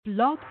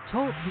Blog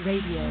Talk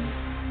Radio.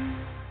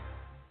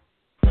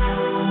 The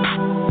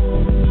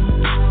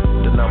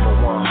number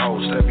one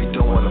host that be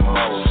doing the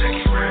most.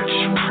 Nikki Rich.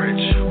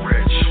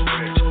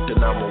 The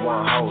number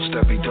one host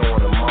that be doing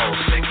the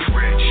most. Nikki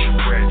Rich.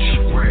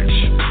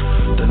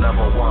 The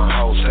number one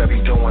host that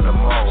be doing the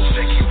most.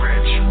 Nikki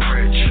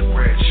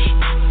Rich.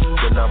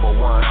 The number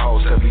one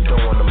host that be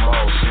doing the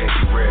most.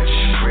 Nikki Rich.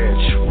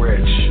 Nikki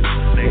Rich.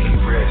 The Nikki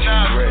Rich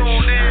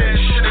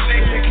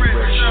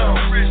Show.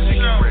 Nikki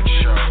Rich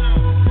Show.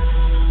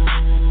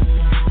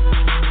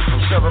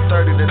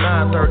 7:30 to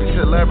 9:30,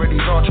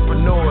 celebrities,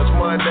 entrepreneurs,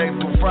 Monday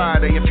through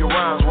Friday. If your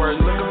rhymes were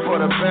looking for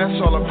the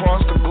best all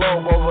across the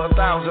globe, over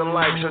 1,000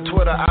 likes, your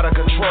Twitter out of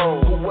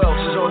control. Who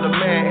else is on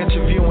demand,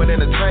 interviewing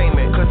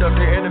entertainment?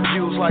 Conducting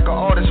interviews like an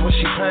artist when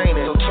she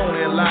painted. So tune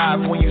in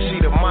live when you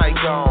see the mic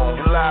on.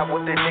 You live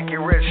with the Nikki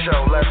Rich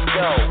Show. Let's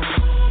go.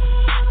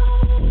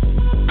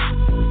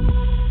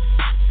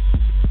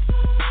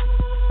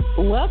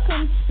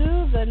 Welcome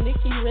to the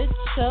Nikki Rich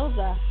Show,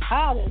 the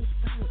hottest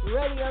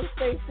radio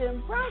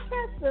station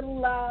broadcasting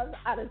live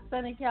out of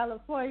sunny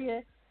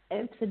California.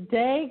 And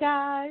today,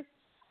 guys,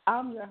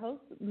 I'm your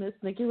host, Miss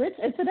Nikki Rich.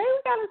 And today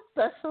we got a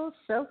special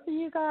show for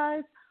you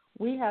guys.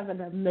 We have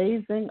an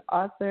amazing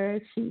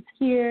author. She's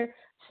here.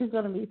 She's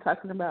going to be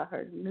talking about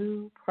her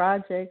new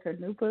project, her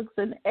new books,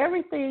 and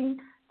everything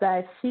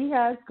that she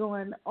has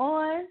going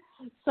on.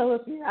 So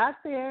if you're out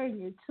there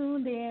and you're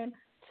tuned in,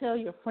 tell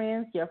your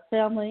friends, your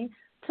family,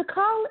 to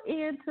call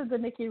in to the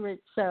Nikki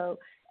Rich Show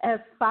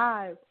at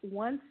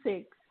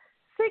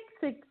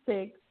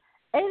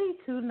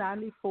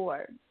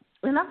 516-666-8294.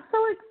 And I'm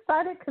so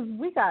excited because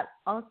we got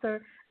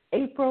author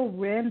April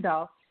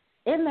Randolph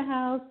in the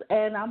house,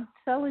 and I'm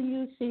telling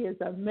you, she is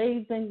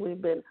amazing.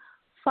 We've been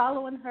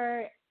following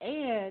her,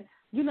 and,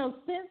 you know,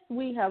 since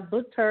we have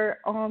booked her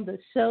on the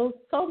show,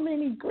 so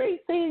many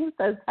great things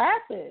has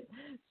happened.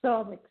 So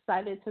I'm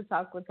excited to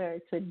talk with her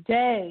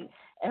today,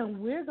 and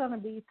we're going to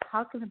be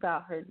talking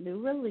about her new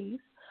release,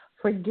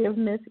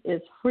 Forgiveness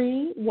is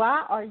Free.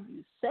 Why are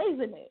you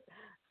saving it?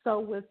 So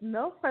with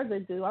no further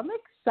ado, I'm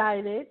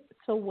excited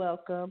to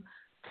welcome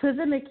to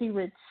the Nikki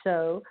Rich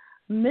Show,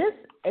 Miss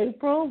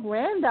April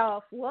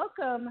Randolph.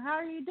 Welcome. How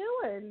are you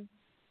doing?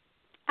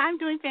 I'm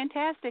doing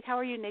fantastic. How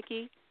are you,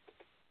 Nikki?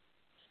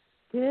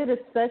 Good.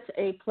 It's such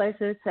a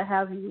pleasure to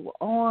have you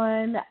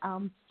on.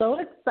 I'm so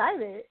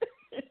excited.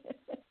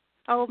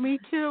 Oh, me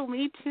too.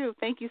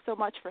 Thank you so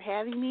much for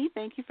having me.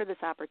 Thank you for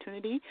this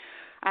opportunity.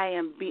 I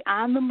am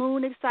beyond the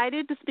moon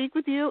excited to speak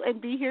with you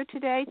and be here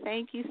today.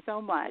 Thank you so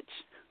much.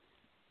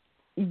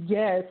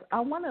 Yes.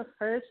 I want to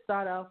first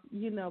start off,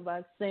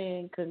 by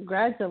saying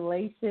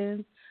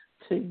congratulations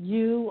to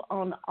you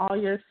on all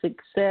your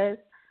success.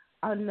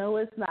 I know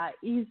it's not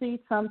easy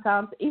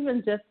sometimes,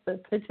 even just to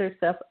put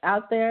yourself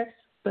out there,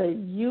 but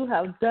you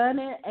have done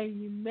it and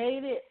you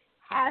made it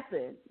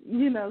happen,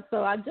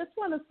 so I just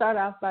want to start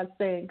off by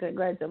saying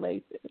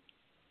congratulations.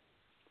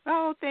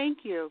 Oh,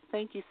 thank you.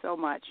 Thank you so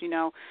much.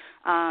 Today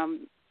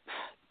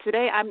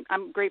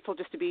I'm grateful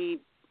just to be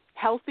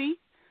healthy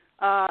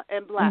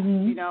and blessed,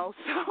 so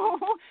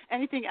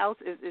anything else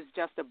is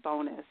just a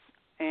bonus.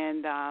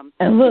 And,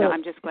 look,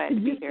 I'm just glad to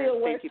be here.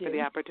 Thank you for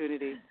the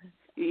opportunity.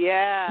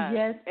 Yeah,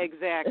 yes.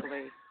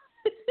 Exactly.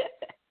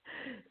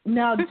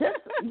 Now, just,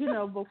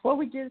 before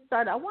we get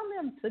started, I want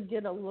them to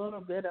get a little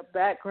bit of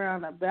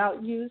background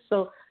about you.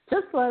 So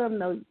just let them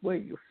know where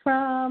you're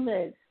from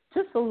and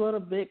just a little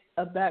bit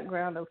of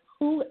background of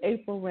who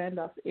April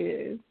Randolph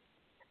is.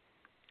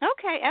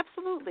 Okay,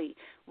 absolutely.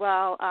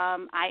 Well,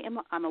 I'm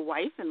a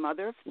wife and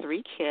mother of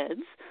 3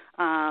 kids.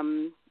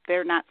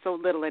 They're not so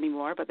little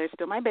anymore, but they're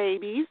still my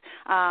babies.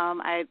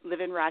 I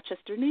live in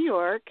Rochester, New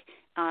York.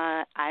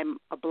 I'm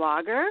a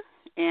blogger,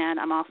 and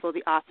I'm also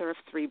the author of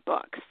 3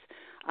 books.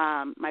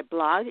 My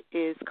blog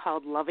is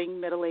called Loving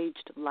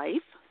Middle-Aged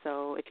Life,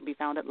 so it can be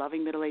found at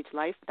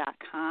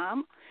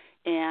lovingmiddleagedlife.com.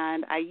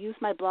 And I use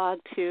my blog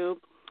to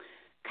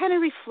kind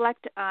of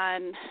reflect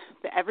on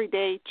the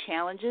everyday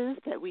challenges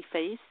that we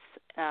face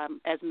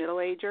as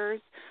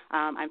middle-agers.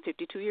 I'm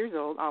 52 years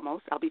old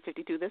almost. I'll be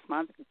 52 this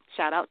month.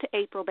 Shout out to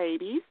April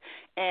babies.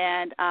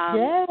 And,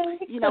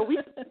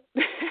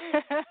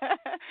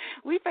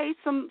 we face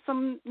some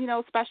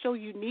special,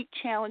 unique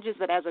challenges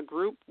that as a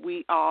group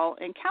we all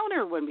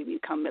encounter when we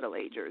become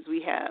middle-agers.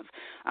 We have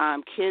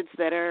kids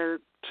that are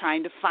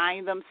trying to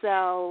find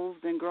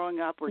themselves and growing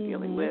up. We're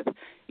dealing with,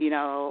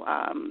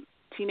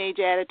 teenage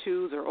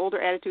attitudes or older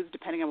attitudes,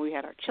 depending on when we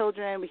had our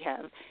children. We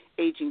have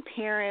aging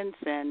parents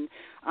and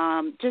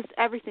just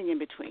everything in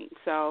between.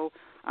 So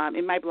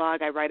in my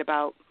blog, I write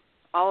about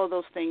all of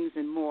those things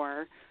and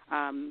more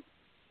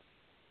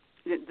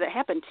that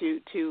happen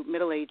to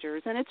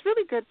middle-agers. And it's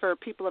really good for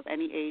people of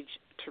any age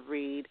to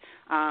read.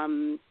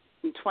 In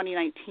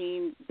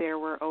 2019, there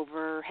were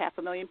over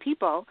 500,000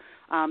 people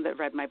that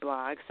read my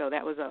blog. So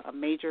that was a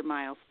major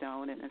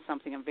milestone and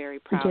something I'm very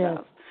proud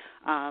of.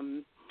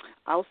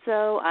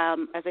 Also,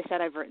 as I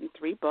said, I've written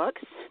 3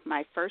 books.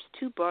 My first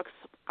 2 books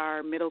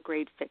are middle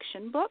grade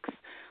fiction books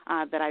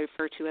that I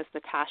refer to as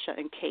the Tasha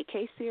and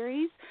KK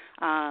series.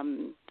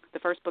 the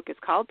first book is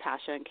called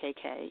Tasha and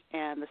KK,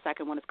 and the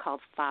second one is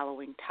called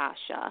Following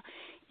Tasha.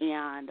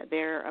 And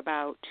they're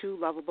about two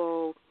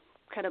lovable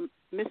kind of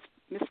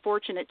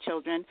misfortunate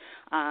children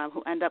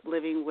who end up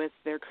living with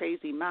their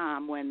crazy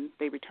mom when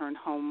they return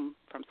home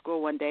from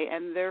school one day,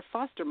 and their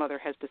foster mother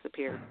has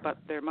disappeared, but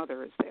their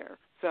mother is there.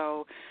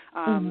 So,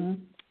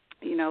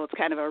 you know, it's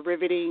kind of a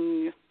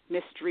riveting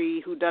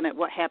mystery, whodunit,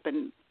 what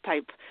happened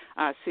type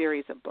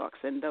series of books,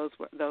 and those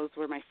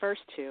were my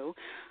first two.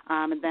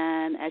 And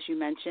then, as you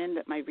mentioned,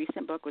 my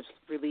recent book was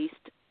released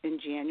in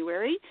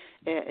January.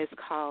 It is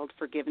called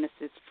Forgiveness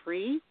is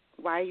Free.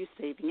 Why Are You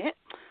Saving It?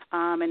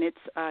 And it's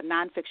a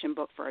nonfiction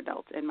book for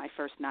adults, and my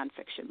first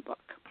nonfiction book.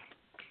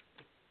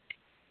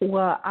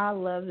 Well, I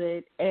love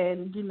it,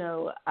 and you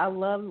know, I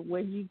love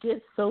when you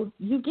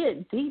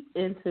get deep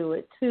into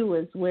it too,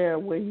 as well,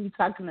 where you're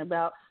talking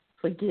about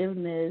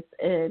forgiveness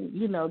and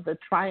you know the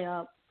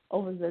triumph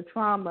over the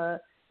trauma,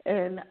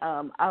 and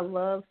I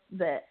love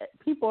that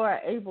people are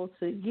able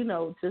to you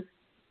know just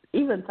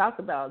even talk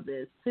about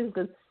this too,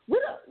 because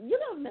you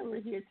don't never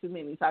hear too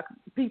many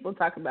people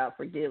talk about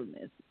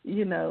forgiveness.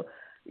 You don't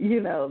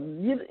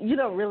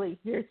really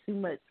hear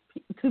too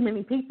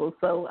many people.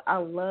 So I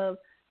love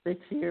that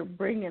you're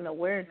bringing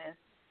awareness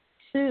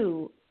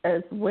to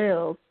as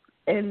well.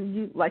 And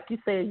you, like you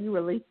said, you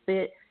released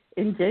it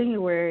in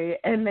January,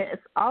 and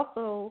it's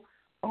also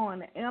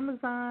on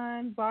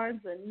Amazon,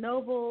 Barnes and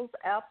Nobles,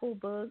 Apple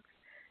Books,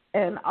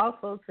 and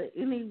also to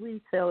any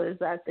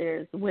retailers out there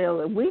as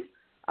well. And we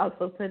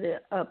also put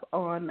it up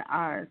on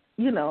our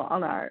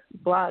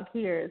blog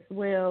here as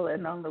well,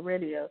 and on the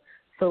radio,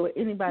 so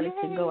anybody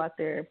can go out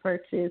there and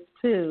purchase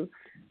too.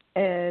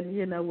 And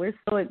you know, we're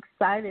so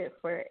excited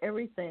for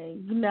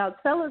everything. Now,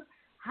 tell us,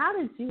 how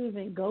did you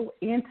even go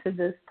into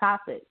this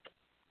topic?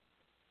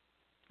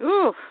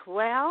 Ooh,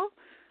 well,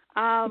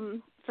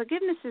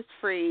 Forgiveness is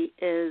Free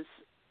is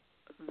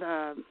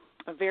a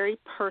very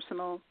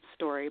personal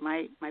story,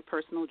 my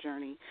personal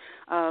journey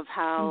of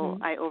how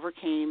I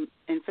overcame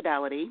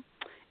infidelity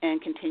and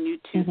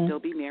continued to still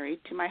be married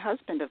to my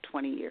husband of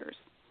 20 years.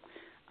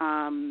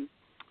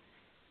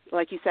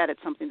 Like you said, it's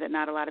something that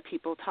not a lot of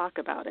people talk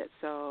about it.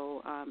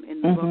 So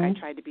in the book, I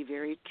tried to be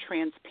very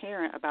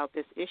transparent about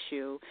this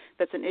issue.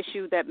 That's an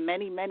issue that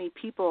many, many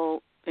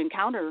people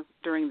encounter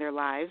during their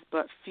lives,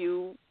 but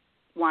few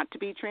want to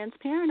be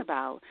transparent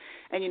about.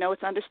 And, you know,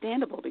 it's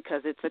understandable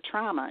because it's a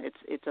trauma.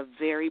 It's a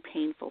very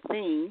painful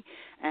thing,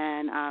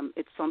 and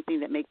it's something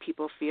that makes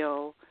people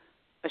feel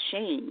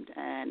ashamed,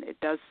 and it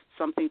does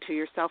something to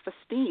your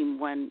self-esteem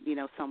when, you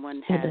know,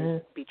 someone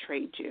has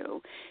betrayed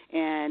you.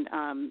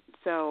 And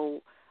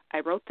so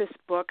I wrote this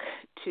book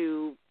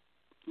to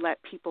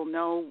let people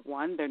know,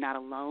 one, they're not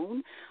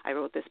alone. I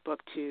wrote this book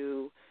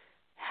to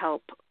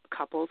help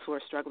couples who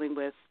are struggling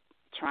with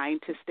trying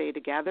to stay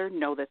together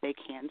know that they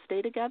can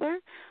stay together.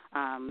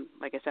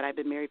 Like I said, I've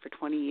been married for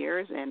 20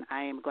 years, and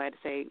I am glad to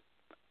say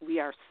we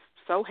are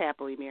so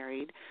happily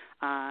married.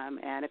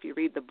 And if you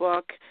read the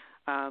book,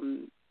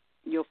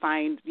 you'll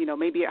find, you know,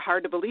 maybe it's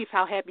hard to believe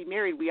how happy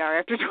married we are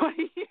after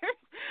 20 years,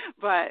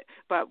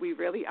 but we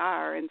really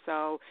are. And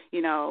so,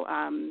 you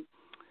know,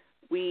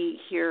 we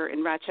here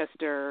in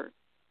Rochester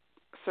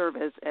serve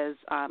as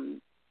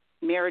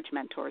marriage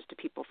mentors to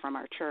people from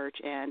our church,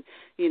 and,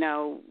 you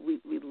know,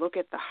 we look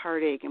at the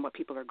heartache and what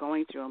people are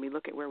going through, and we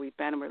look at where we've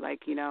been, and we're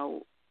like, you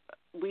know,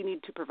 we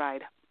need to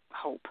provide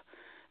hope,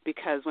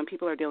 because when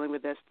people are dealing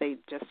with this, they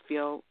just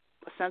feel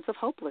a sense of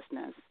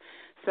hopelessness.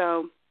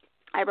 So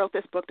I wrote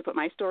this book to put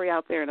my story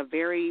out there in a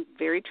very,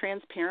 very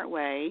transparent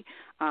way,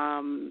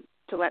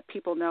 to let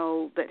people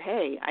know that,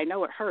 hey, I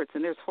know it hurts,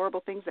 and there's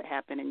horrible things that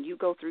happen, and you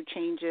go through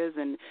changes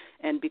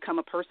and become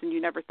a person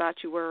you never thought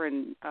you were,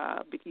 and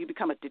you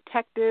become a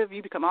detective,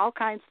 you become all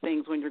kinds of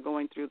things when you're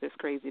going through this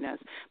craziness.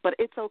 But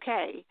it's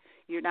okay.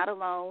 You're not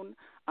alone.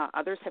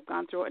 Others have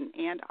gone through it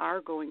and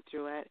are going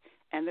through it,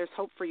 and there's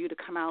hope for you to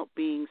come out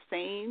being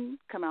sane,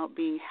 come out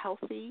being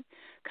healthy,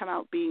 come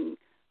out being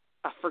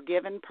a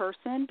forgiven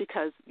person,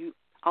 because you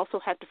also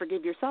have to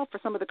forgive yourself for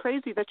some of the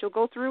crazy that you'll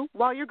go through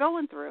while you're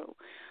going through.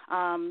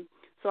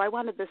 So I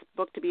wanted this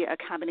book to be a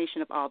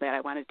combination of all that.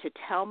 I wanted to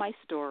tell my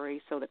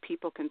story so that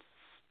people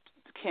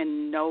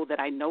can know that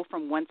I know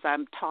from whence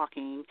I'm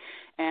talking,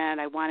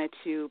 and I wanted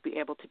to be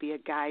able to be a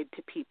guide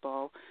to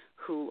people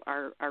who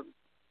are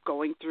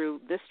going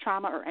through this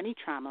trauma,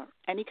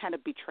 any kind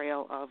of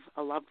betrayal of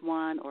a loved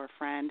one or a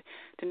friend,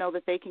 to know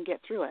that they can get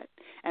through it,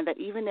 and that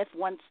even if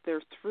once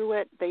they're through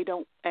it, they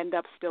don't end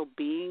up still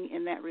being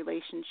in that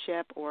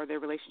relationship, or their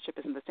relationship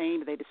isn't the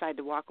same, they decide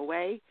to walk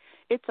away,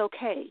 it's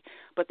okay.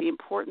 But the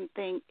important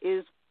thing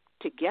is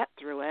to get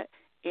through it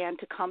and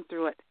to come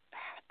through it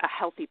a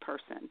healthy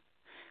person,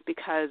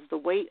 because the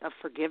weight of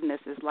forgiveness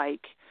is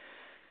like,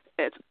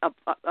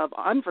 of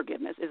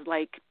unforgiveness is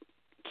like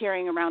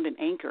carrying around an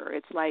anchor.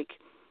 It's like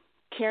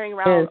carrying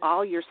around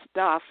all your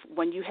stuff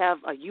when you have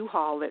a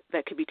U-Haul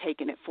that could be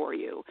taking it for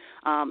you.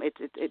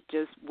 It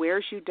just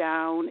wears you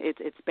down.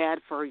 It's bad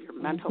for your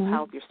mental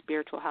health, your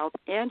spiritual health,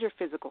 and your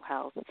physical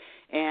health.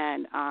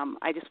 And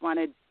I just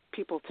wanted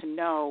people to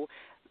know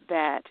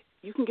that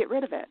you can get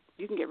rid of it.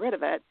 You can get rid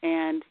of it,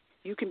 and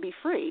you can be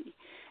free.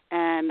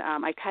 And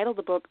I titled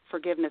the book,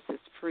 Forgiveness is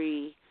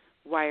Free,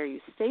 Why Are You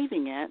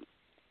Saving It?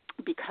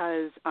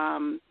 Because,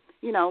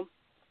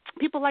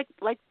 people like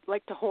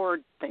to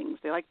hoard things.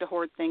 They like to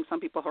hoard things. Some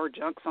people hoard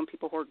junk. Some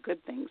people hoard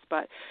good things.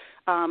 But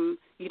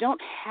you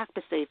don't have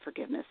to save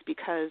forgiveness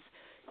because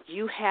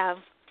you have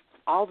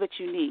all that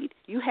you need.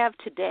 You have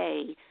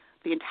today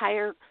the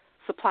entire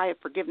supply of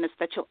forgiveness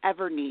that you'll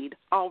ever need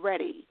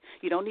already.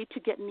 You don't need to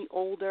get any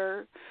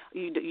older.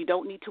 You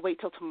don't need to wait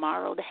till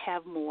tomorrow to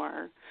have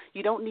more.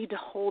 You don't need to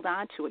hold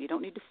on to it. You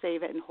don't need to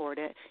save it and hoard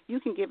it. You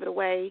can give it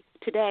away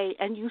today,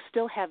 and you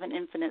still have an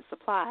infinite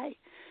supply.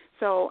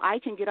 So I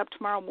can get up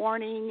tomorrow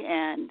morning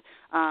and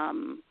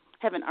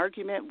have an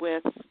argument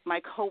with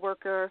my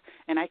coworker,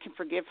 and I can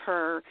forgive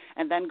her,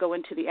 and then go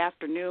into the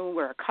afternoon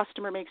where a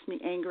customer makes me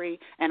angry,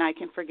 and I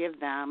can forgive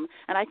them.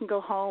 And I can go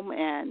home,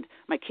 and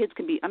my kids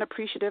can be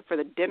unappreciative for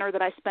the dinner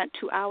that I spent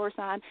 2 hours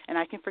on, and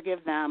I can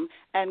forgive them,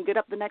 and get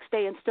up the next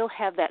day and still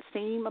have that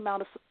same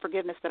amount of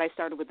forgiveness that I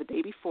started with the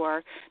day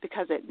before,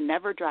 because it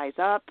never dries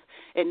up,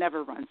 it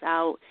never runs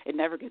out, it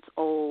never gets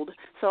old.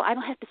 So I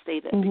don't have to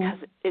save it because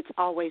it's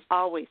always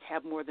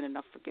have more than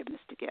enough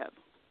forgiveness to give.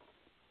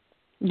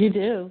 You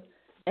do.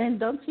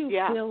 And don't you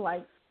feel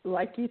like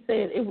you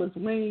said, it was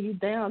weighing you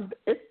down?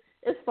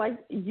 It's like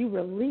you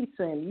releasing,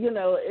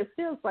 it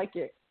feels like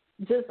you're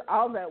just,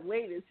 all that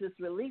weight is just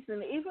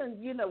releasing. Even,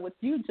 with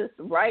you just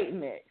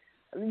writing it,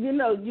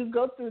 you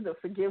go through the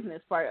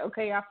forgiveness part.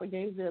 Okay, I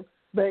forgave them.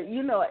 But,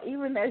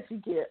 even as you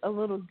get a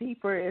little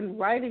deeper in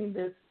writing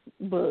this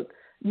book,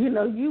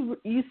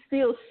 you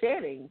still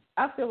shedding.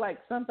 I feel like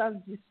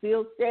sometimes you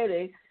still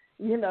shedding,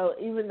 even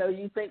though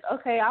you think,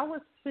 okay, I was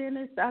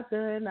finished, I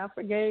done, I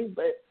forgave,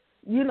 but,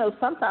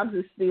 sometimes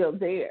it's still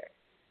there.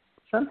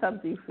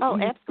 Sometimes you still,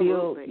 it's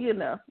still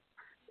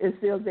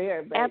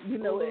there, but,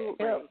 it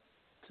helps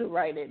to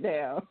write it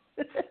down.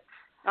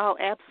 Oh,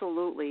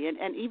 absolutely.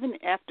 And even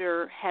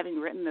after having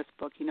written this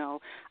book,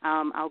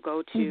 I'll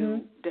go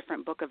to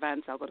different book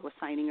events. I'll go to a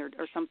signing or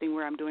something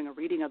where I'm doing a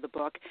reading of the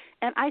book,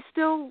 and I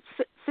still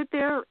sit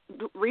there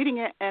reading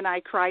it, and I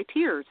cry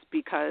tears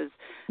because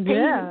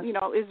pain,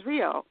 is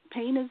real.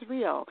 Pain is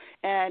real.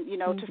 And,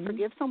 to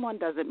forgive someone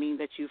doesn't mean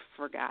that you've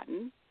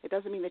forgotten. It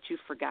doesn't mean that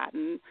you've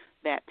forgotten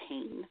that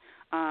pain.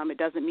 It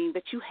doesn't mean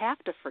that you have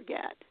to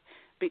forget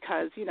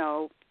because,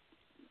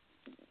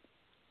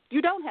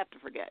 you don't have to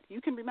forget.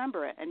 You can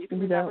remember it, and you can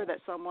remember that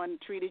someone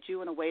treated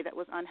you in a way that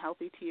was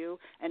unhealthy to you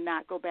and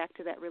not go back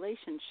to that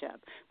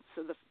relationship.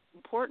 So the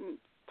important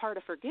part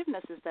of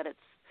forgiveness is that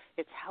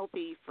it's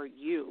healthy for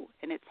you,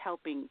 and it's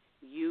helping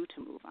you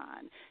to move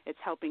on. It's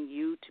helping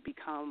you to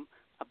become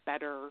a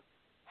better,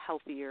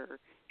 healthier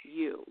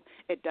you.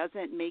 It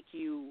doesn't make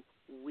you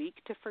weak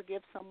to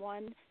forgive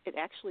someone. It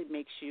actually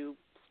makes you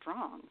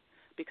strong.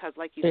 Because,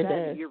 like you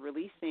said, you're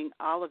releasing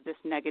all of this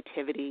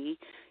negativity.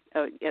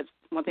 As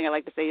one thing I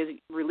like to say is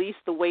release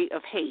the weight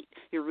of hate.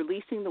 You're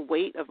releasing the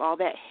weight of all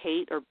that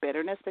hate or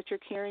bitterness that you're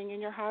carrying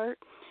in your heart,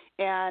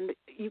 and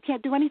you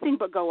can't do anything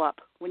but go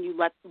up when you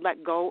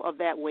let go of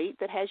that weight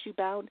that has you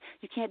bound.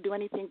 You can't do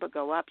anything but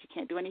go up. You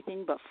can't do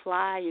anything but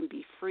fly and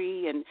be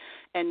free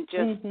and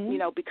just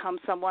become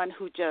someone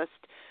who's just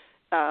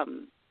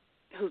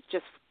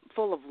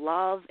full of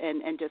love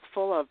and just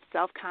full of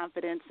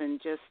self-confidence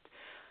and just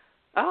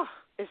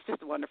it's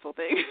just a wonderful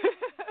thing.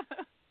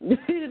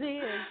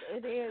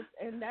 It is.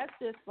 And that's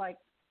just like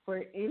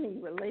for any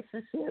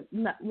relationship,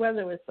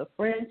 whether it's a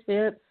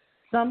friendship,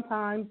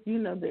 sometimes,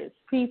 there's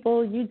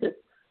people you just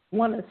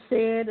want to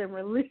shed and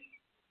release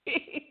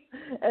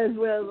as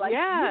well. Like,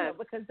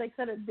 because they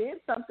could have did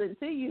something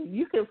to you.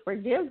 You can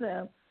forgive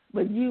them,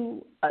 but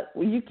you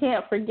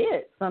can't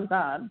forget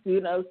sometimes,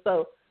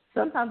 so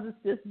sometimes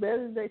it's just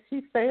better that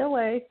you stay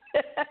away,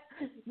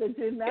 that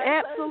you're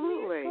not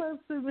close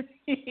to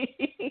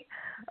me,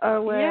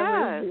 or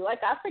whatever. Like,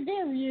 I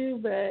forgive you,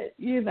 but,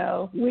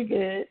 we're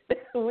good.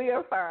 We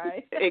are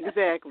fine.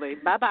 Exactly.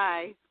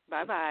 Bye-bye.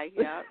 Bye-bye.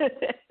 Yeah.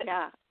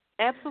 Yeah.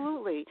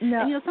 Absolutely.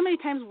 No. And, so many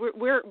times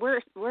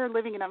we're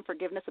living in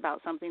unforgiveness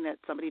about something that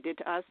somebody did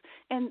to us,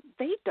 and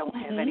they don't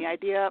have any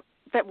idea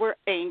that we're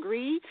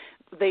angry.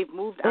 They've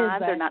moved on.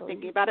 Exactly. They're not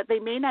thinking about it. They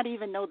may not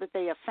even know that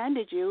they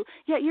offended you,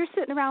 yet you're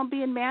sitting around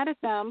being mad at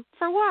them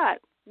for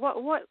what?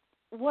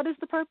 What is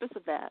the purpose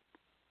of that?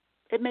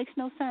 It makes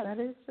no sense. That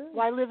is true.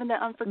 Why live in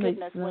that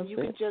unforgiveness when you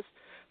can just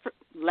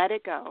let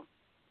it go?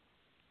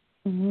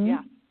 Mm-hmm.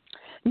 Yeah.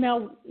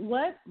 Now,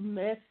 what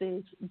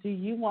message do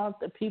you want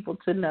the people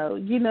to know?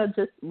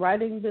 Just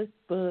writing this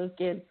book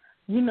and,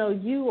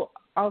 you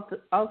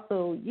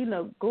also,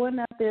 going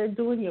out there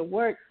doing your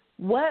work.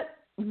 What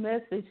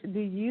message do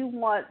you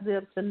want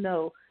them to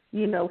know,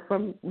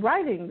 from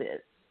writing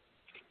this?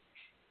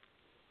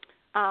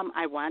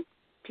 I want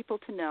people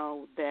to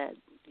know that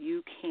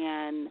you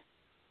can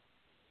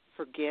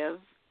forgive,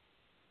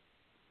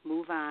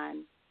 move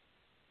on,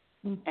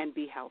 and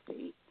be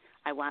healthy.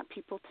 I want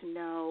people to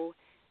know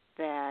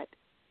that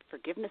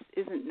forgiveness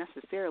isn't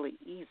necessarily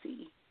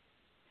easy,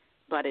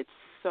 but it's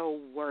so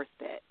worth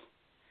it.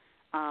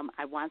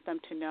 I want them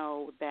to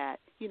know that,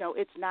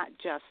 it's not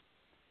just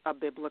a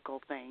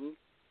biblical thing.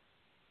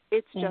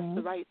 It's just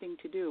the right thing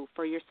to do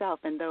for yourself.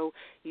 And though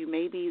you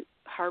may be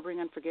harboring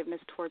unforgiveness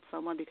towards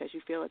someone because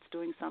you feel it's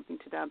doing something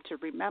to them, to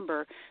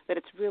remember that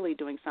it's really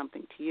doing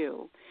something to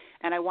you.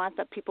 And I want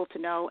that people to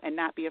know and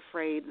not be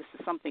afraid. This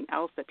is something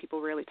else that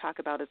people rarely talk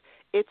about, is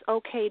it's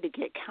okay to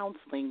get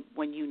counseling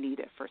when you need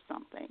it for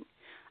something.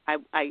 I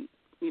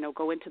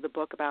go into the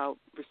book about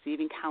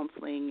receiving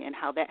counseling and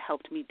how that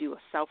helped me do a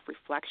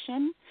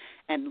self-reflection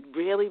and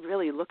really,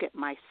 really look at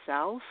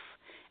myself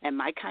and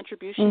my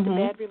contribution to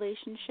bad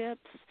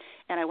relationships.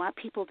 And I want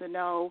people to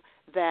know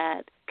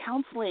that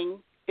counseling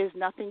is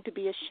nothing to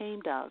be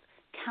ashamed of.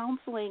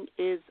 Counseling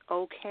is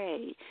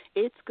okay.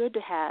 It's good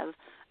to have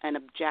an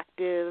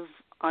objective,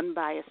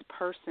 unbiased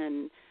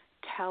person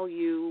tell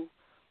you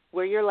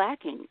where you're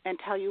lacking and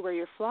tell you where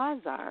your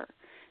flaws are.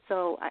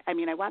 So, I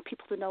want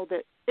people to know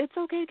that it's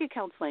okay to get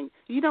counseling.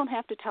 You don't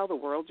have to tell the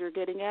world you're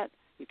getting it.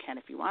 You can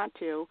if you want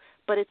to,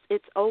 but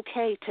it's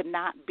okay to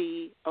not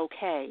be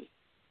okay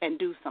and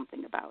do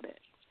something about it.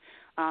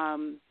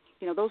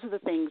 Those are the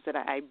things that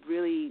I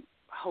really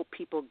hope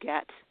people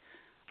get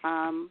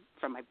from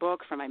my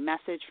book, from my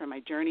message, from my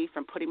journey,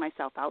 from putting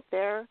myself out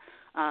there.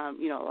 A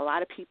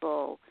lot of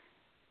people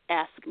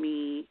ask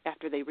me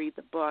after they read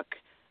the book,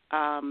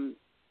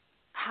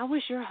 how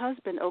is your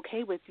husband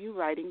okay with you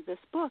writing this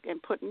book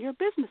and putting your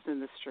business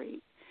in the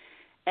street?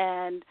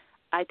 And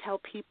I tell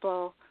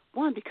people,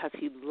 one, because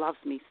he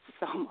loves me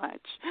so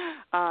much,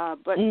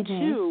 but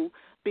two,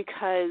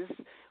 because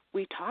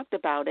we talked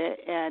about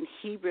it, and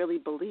he really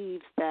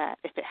believes that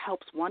if it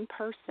helps one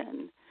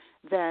person,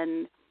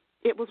 then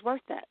it was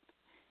worth it.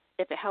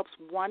 If it helps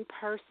one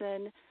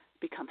person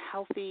become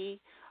healthy,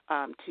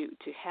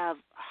 to have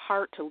a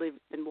heart to live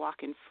and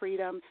walk in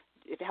freedom,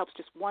 if it helps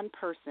just one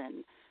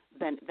person,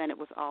 then it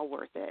was all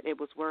worth it. It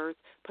was worth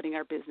putting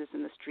our business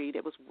in the street.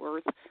 It was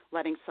worth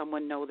letting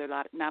someone know they're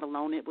not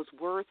alone. It was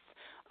worth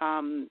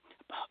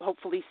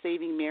hopefully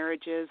saving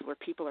marriages where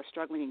people are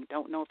struggling and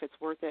don't know if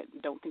it's worth it,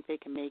 don't think they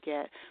can make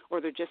it,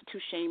 or they're just too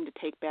ashamed to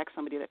take back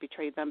somebody that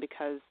betrayed them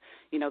because,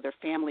 their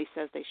family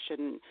says they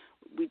shouldn't.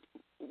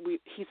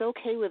 He's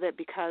okay with it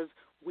because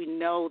we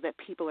know that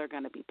people are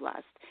going to be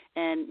blessed.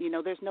 And,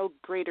 there's no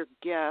greater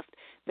gift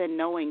than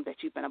knowing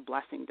that you've been a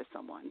blessing to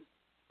someone.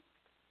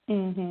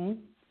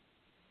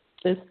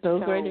 It's no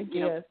greater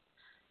gift.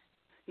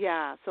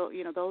 Yeah, so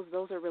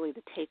those are really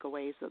the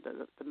takeaways of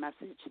the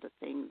message, the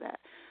things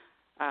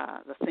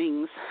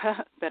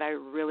that I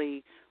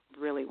really,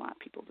 really want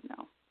people to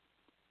know.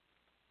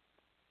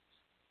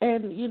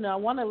 And I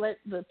want to let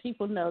the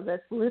people know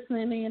that's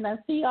listening in. I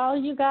see all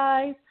you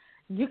guys.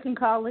 You can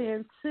call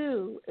in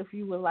too if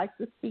you would like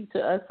to speak to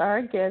us.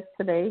 Our guest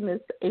today, Miss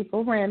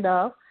April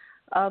Randolph.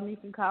 You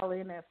can call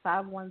in at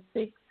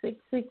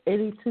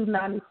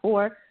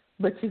 516-666-8294.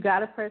 But you got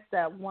to press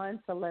that 1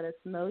 to let us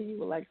know you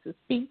would like to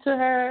speak to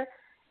her.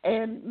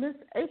 And Miss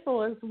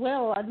April as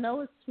well, I know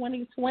it's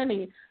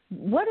 2020.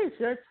 What is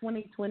your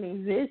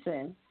 2020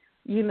 vision,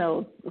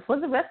 for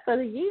the rest of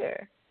the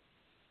year?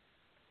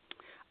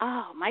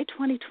 Oh, my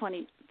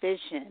 2020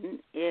 vision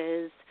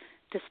is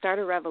to start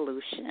a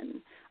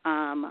revolution.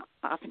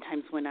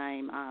 Oftentimes when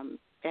I'm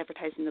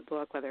advertising the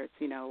book, whether it's,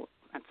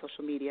 on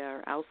social media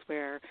or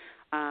elsewhere,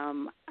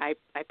 I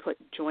put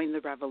join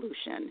the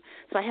revolution.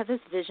 So I have this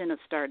vision of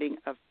starting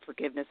a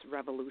forgiveness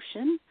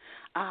revolution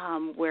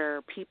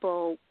where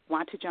people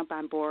want to jump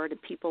on board and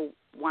people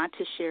want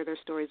to share their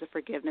stories of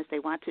forgiveness. They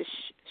want to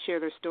share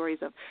their stories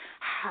of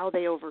how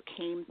they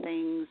overcame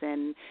things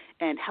and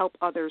help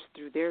others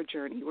through their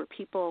journey, where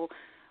people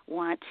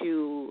want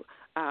to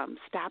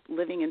stop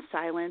living in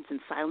silence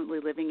and silently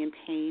living in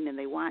pain, and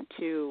they want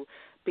to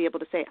be able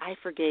to say, I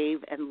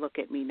forgave and look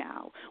at me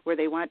now, where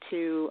they want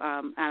to,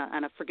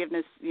 on a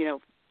forgiveness,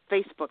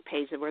 Facebook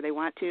page, where they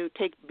want to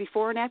take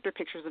before and after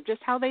pictures of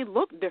just how they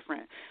look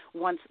different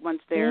once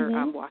they're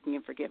walking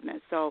in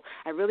forgiveness. So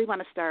I really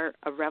want to start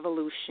a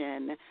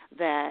revolution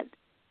that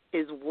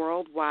is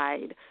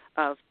worldwide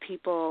of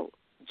people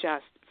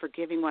just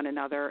forgiving one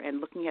another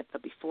and looking at the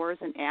befores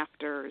and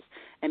afters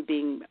and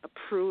being a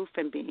proof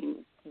and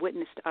being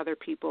witness to other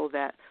people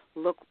that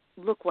look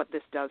what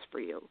this does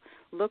for you.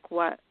 Look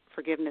what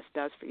forgiveness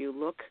does for you.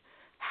 Look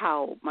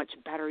how much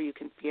better you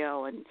can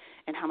feel and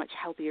how much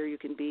healthier you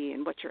can be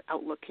and what your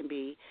outlook can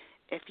be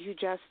if you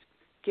just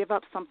give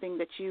up something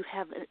that you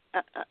have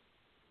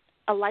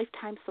a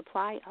lifetime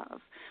supply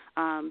of.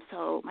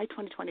 So my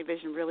 2020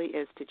 vision really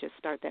is to just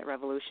start that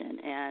revolution.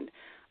 And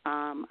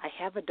I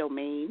have a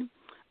domain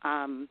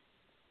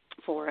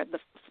for the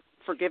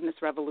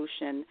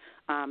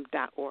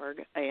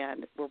forgivenessrevolution.org,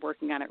 and we're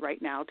working on it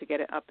right now to get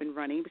it up and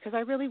running because I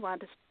really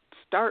want to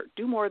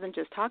do more than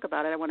just talk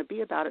about it. I want to be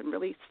about it and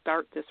really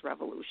start this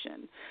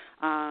revolution.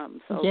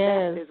 So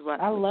yes, that is what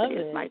I love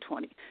is my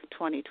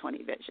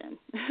 2020 vision.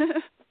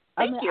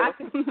 I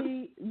can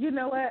see,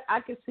 I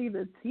can see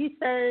the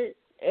T-shirt,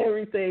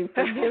 everything,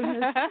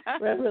 forgiveness,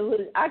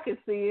 revolution. I can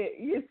see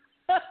it.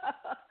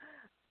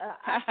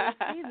 I can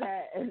see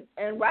that,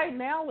 and right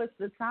now is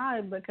the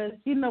time because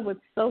with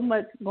so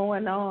much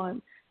going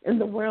on in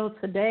the world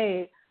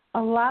today,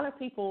 a lot of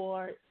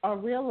people are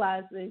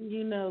realizing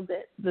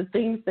that the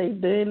things they've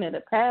done in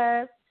the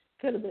past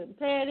could have been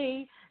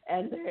petty,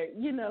 and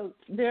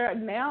they're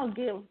now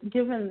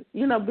given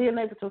being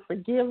able to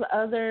forgive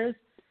others,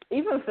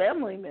 even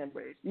family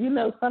members.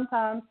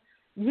 Sometimes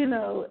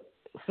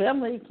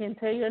family can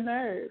tear your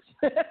nerves.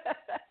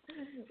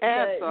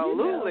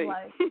 Absolutely.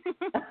 But,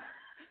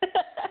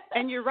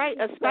 and you're right,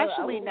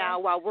 especially now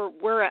while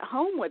we're at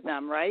home with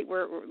them, right?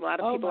 A lot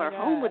of people are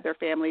home with their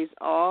families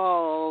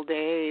all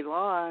day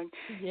long.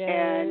 Yes.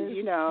 And,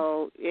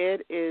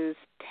 it is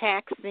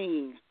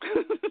taxing.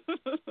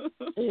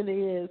 It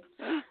is.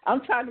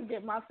 I'm trying to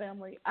get my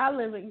family. I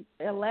live in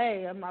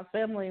L.A. and my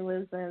family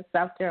lives in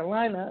South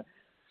Carolina.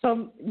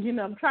 So,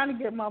 I'm trying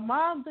to get my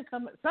mom to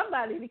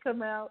somebody to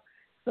come out.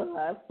 So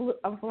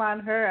I'm flying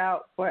her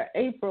out for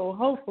April,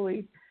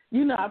 hopefully.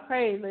 I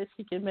pray that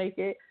she can make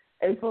it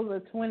April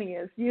the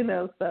 20th,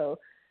 So,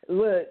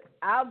 look,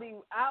 I'll be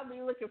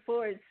looking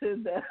forward to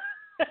the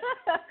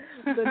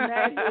the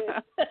magic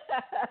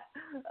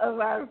of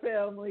our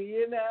family,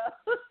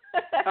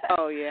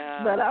 Oh,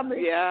 yeah. But I'm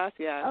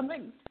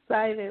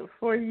excited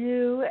for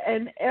you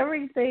and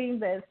everything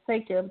that's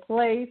taking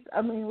place.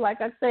 I mean,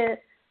 like I said,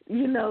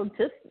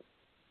 just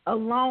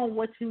alone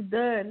what you've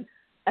done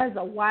as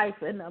a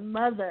wife and a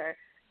mother,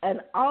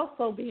 and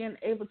also being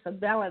able to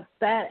balance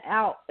that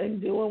out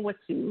and doing what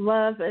you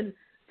love and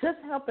just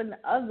helping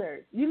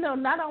others.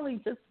 Not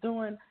only just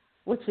doing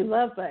what you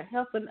love, but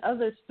helping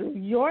others through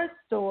your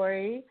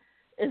story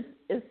is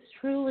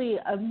truly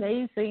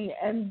amazing.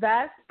 And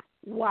that's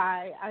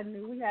why I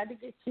knew we had to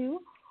get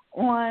you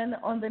on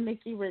the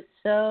Nikki Rich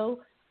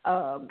Show.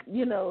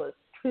 It's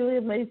truly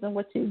amazing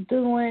what you're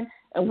doing.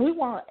 And we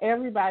want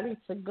everybody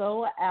to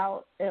go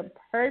out and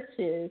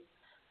purchase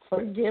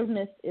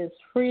Forgiveness is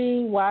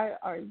Free. Why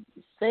are you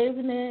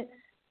saving it?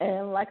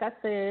 And like I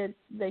said,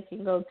 they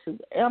can go to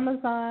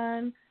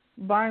Amazon,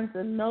 Barnes &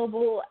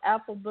 Noble,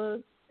 Apple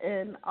Books,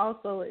 and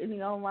also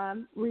any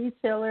online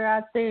retailer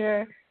out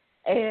there.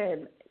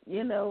 And,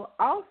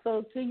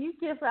 also, can you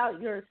give out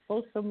your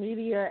social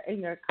media and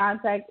your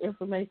contact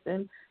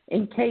information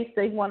in case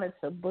they wanted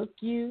to book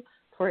you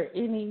for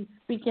any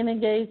speaking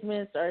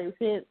engagements or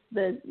events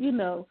that,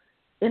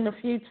 in the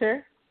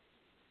future?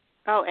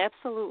 Oh,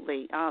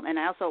 absolutely. And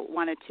I also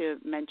wanted to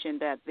mention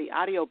that the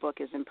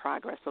audiobook is in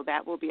progress, so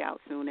that will be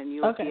out soon, and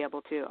you'll be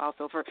able to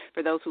also, for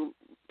those who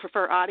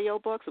prefer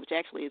audiobooks, which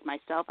actually is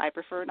myself, I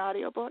prefer an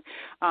audiobook,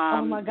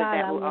 oh my God,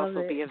 that will I love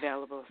also it. be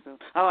available soon.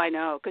 Oh, I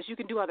know, because you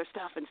can do other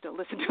stuff and still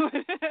listen to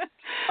it.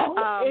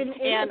 And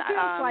it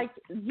feels like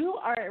you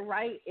are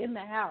right in the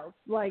house.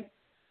 Like,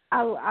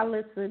 I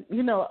listen,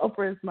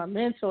 Oprah is my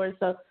mentor,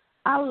 so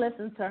I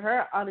listen to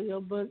her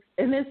audiobooks,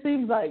 and it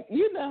seems like,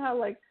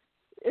 how,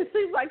 it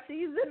seems like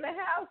she's in the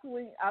house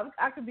when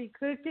I could be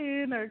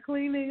cooking or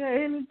cleaning or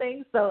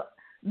anything. So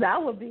that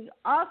would be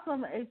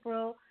awesome,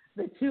 April,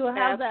 that you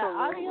have that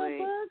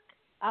audiobook.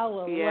 I will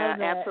love that. Yeah,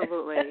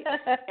 absolutely.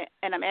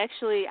 And I'm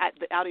actually,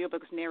 the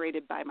audiobook is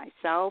narrated by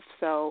myself,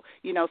 so,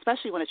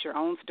 especially when it's your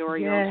own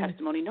story, your own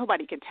testimony,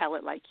 nobody can tell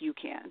it like you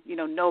can.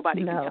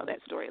 Nobody can tell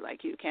that story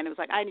like you can. It was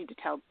like, I need to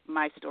tell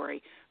my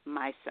story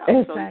myself.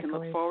 Exactly. So you can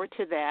look forward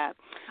to that.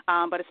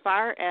 But as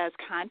far as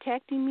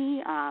contacting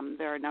me,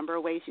 there are a number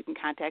of ways you can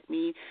contact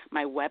me.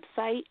 My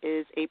website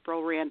is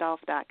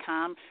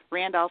aprilrandolph.com.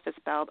 Randolph is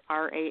spelled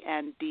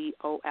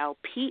Randolph.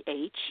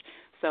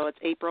 So it's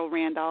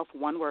aprilrandolph,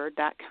 one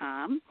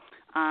word.com.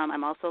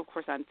 I'm also, of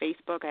course, on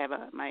Facebook. I have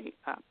my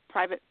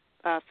private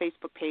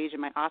Facebook page and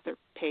my author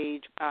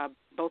page.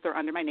 Both are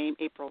under my name,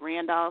 April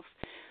Randolph.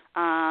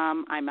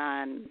 I'm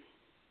on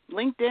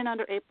LinkedIn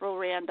under April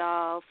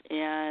Randolph,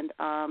 and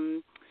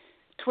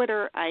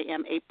Twitter I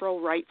am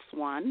April Writes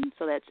One.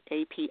 So that's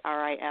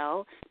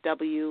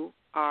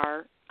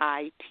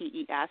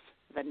APRILWRITES,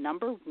 the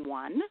number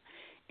one.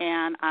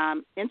 And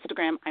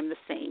Instagram I'm the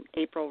same,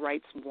 April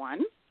Writes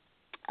One.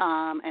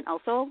 And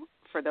also,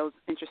 for those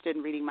interested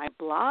in reading my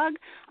blog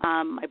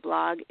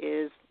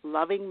is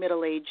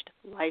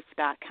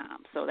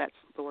lovingmiddleagedlife.com. So that's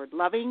the word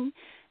loving,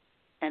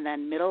 and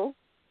then middle,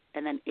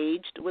 and then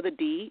aged with a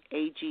D,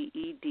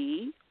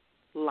 AGED,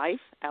 life,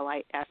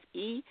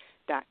 LIFE.com.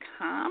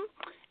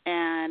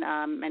 And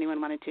anyone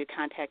wanting to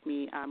contact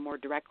me more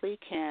directly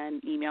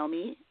can email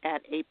me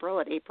at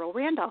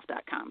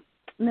aprilrandolph.com.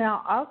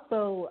 Now,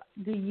 also,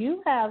 do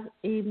you have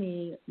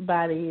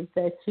anybody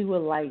that you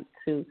would like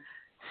to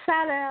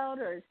shout out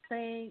or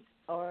thank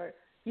or,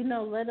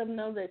 let them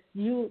know that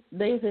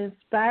they've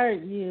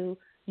inspired you,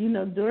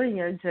 during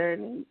your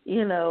journey,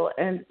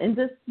 and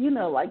just,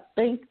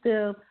 thank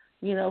them,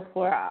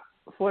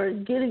 for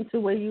getting to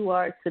where you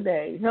are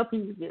today,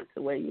 helping you get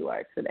to where you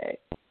are today?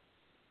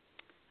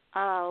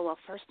 Well,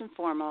 first and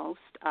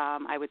foremost,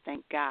 I would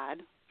thank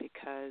God,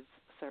 because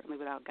certainly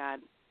without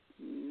God,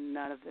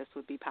 none of this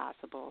would be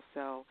possible.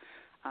 So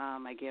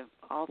I give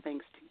all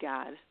thanks to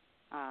God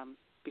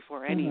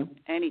before any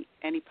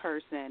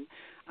person.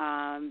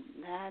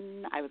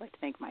 Then I would like to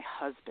thank my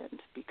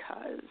husband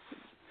because,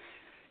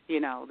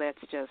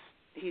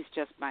 he's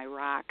just my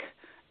rock,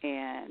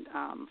 and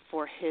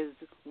for his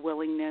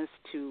willingness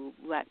to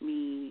let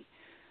me,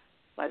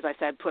 as I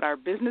said, put our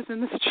business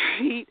in the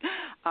street.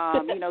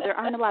 There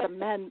aren't a lot of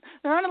men.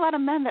 There aren't a lot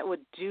of men that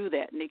would do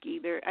that, Nikki.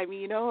 There aren't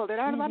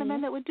a lot of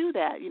men that would do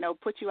that.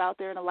 Put you out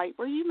there in a light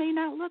where you may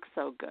not look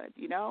so good.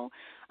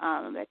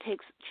 That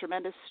takes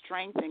tremendous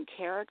strength and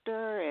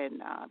character,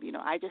 and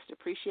I just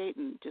appreciate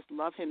and just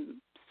love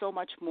him so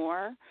much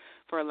more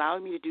for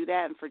allowing me to do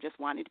that and for just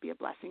wanting to be a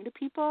blessing to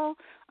people.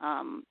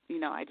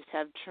 I just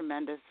have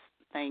tremendous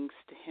thanks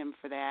to him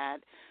for that.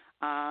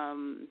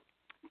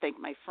 Thank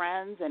my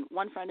friends, and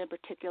one friend in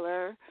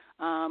particular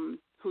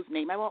whose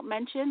name I won't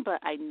mention, but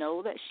I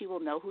know that she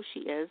will know who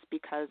she is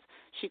because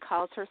she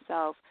calls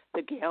herself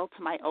the Gail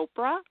to my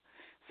Oprah.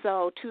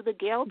 So to the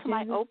Gail to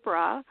my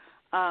Oprah,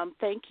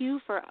 thank you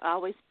for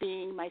always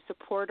being my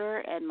supporter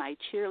and my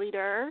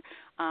cheerleader.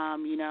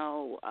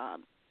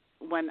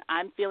 When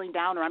I'm feeling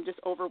down or I'm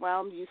just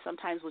overwhelmed, you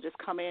sometimes will just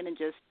come in and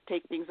just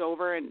take things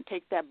over and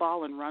take that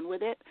ball and run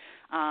with it.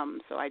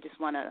 So I just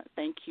want to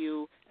thank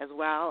you as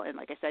well. And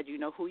like I said, you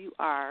know who you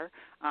are.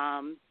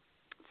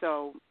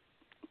 So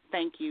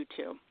thank you,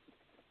 too.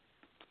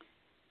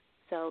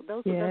 So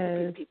those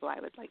are the people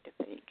I would like to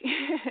thank.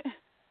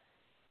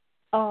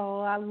 Oh,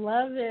 I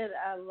love it.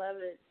 I love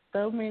it.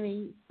 So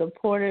many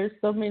supporters,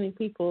 so many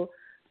people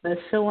that's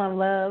showing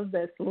love,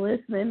 that's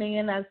listening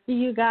in. I see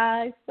you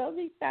guys, so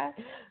many guys.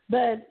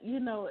 But,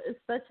 it's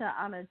such an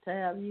honor to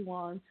have you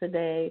on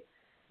today.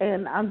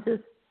 And I'm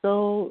just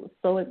so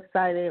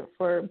excited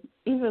for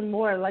even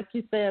more, like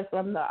you said,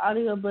 from the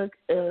audiobook,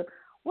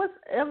 what's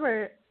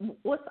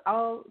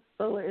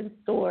also in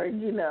store,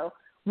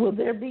 Will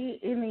there be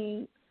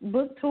any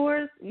book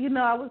tours?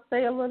 I would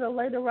say a little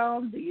later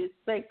on. Do you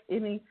expect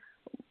any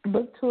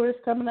book tours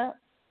coming up?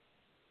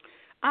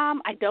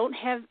 I don't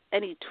have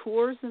any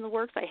tours in the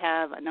works. I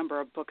have a number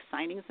of book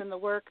signings in the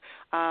work,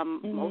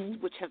 most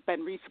which have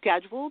been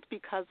rescheduled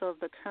because of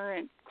the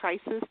current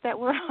crisis that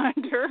we're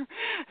under.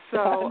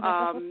 So,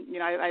 I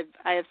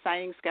have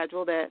signings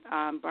scheduled at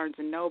Barnes &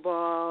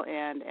 Noble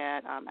and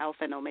at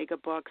Alpha and Omega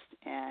Books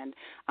and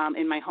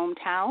in my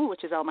hometown,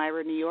 which is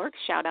Elmira, New York.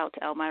 Shout out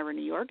to Elmira,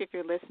 New York, if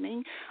you're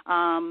listening.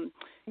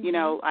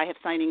 I have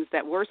signings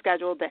that were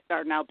scheduled that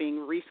are now being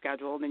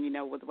rescheduled,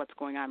 and with what's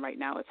going on right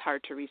now, it's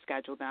hard to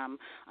reschedule them.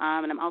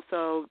 And I'm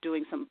also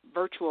doing some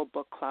virtual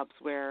book clubs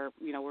where,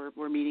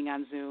 we're meeting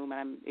on Zoom, and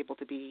I'm able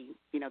to be,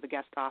 the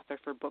guest author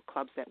for book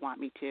clubs that want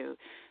me to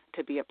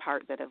be a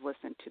part that have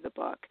listened to the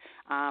book.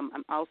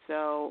 I'm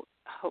also,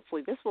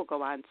 hopefully this will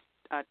go on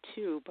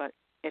too, but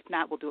if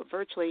not, we'll do it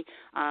virtually.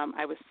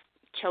 I was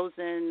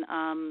chosen,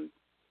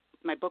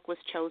 my book was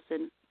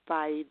chosen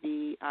by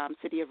the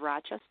city of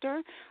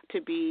Rochester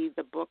to be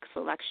the book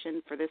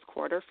selection for this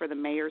quarter for the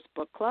Mayor's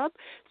Book Club.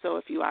 So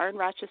if you are in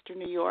Rochester,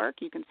 New York,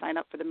 you can sign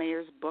up for the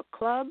Mayor's Book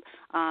Club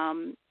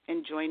and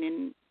join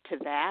in to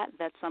that.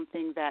 That's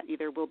something that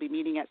either we'll be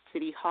meeting at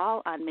City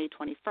Hall on May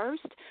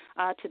 21st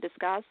to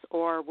discuss,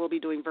 or we'll be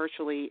doing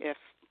virtually if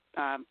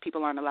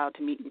people aren't allowed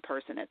to meet in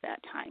person at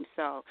that time.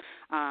 So,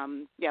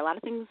 a lot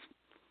of things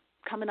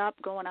coming up,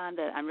 going on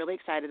that I'm really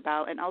excited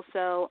about. And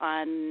also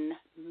on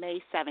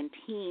May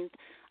 17th,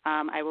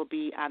 I will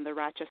be on the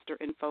Rochester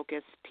in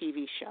Focus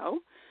TV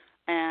show,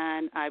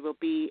 and I will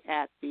be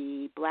at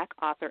the Black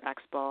Author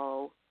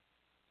Expo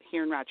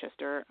here in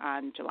Rochester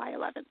on July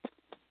 11th.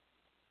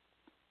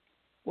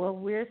 Well,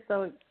 we're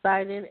so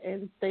excited,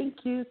 and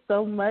thank you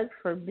so much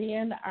for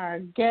being our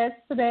guest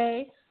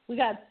today. We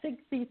got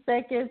 60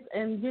 seconds,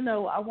 and,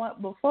 I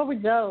want, before we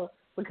go,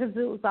 because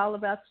it was all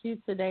about you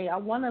today, I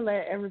want to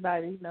let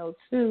everybody know,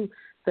 too,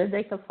 that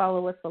they can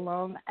follow us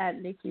along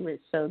at Nikki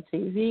Rich Show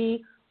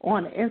TV,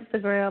 on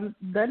Instagram,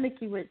 The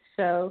Nikki Rich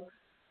Show,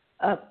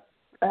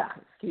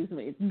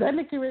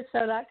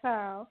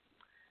 TheNikkiRichShow.com,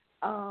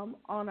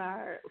 on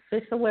our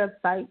official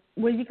website,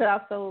 where you can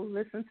also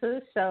listen to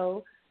the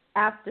show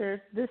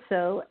after the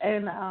show,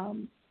 and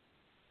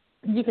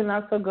you can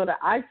also go to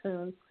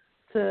iTunes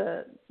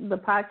to the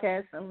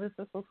podcast and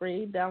listen for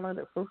free, download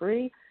it for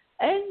free,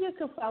 and you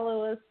can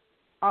follow us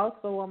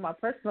also on my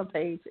personal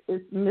page.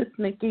 It's Miss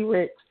Nikki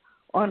Rich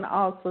on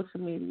all social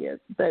media.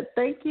 But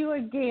thank you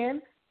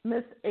again,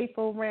 Miss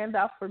April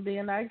Randolph, for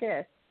being our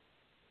guest.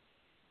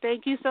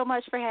 Thank you so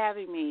much for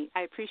having me.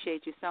 I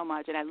appreciate you so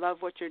much, and I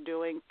love what you're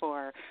doing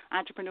for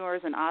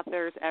entrepreneurs and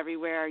authors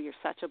everywhere. You're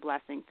such a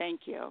blessing.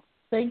 Thank you.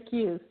 Thank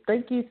you.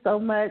 Thank you so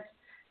much,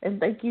 and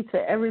thank you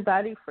to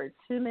everybody for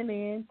tuning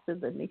in to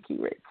the Nikki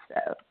Rich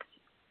Show.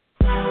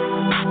 The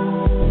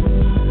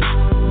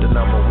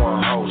number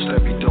one host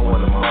that be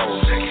doing the most.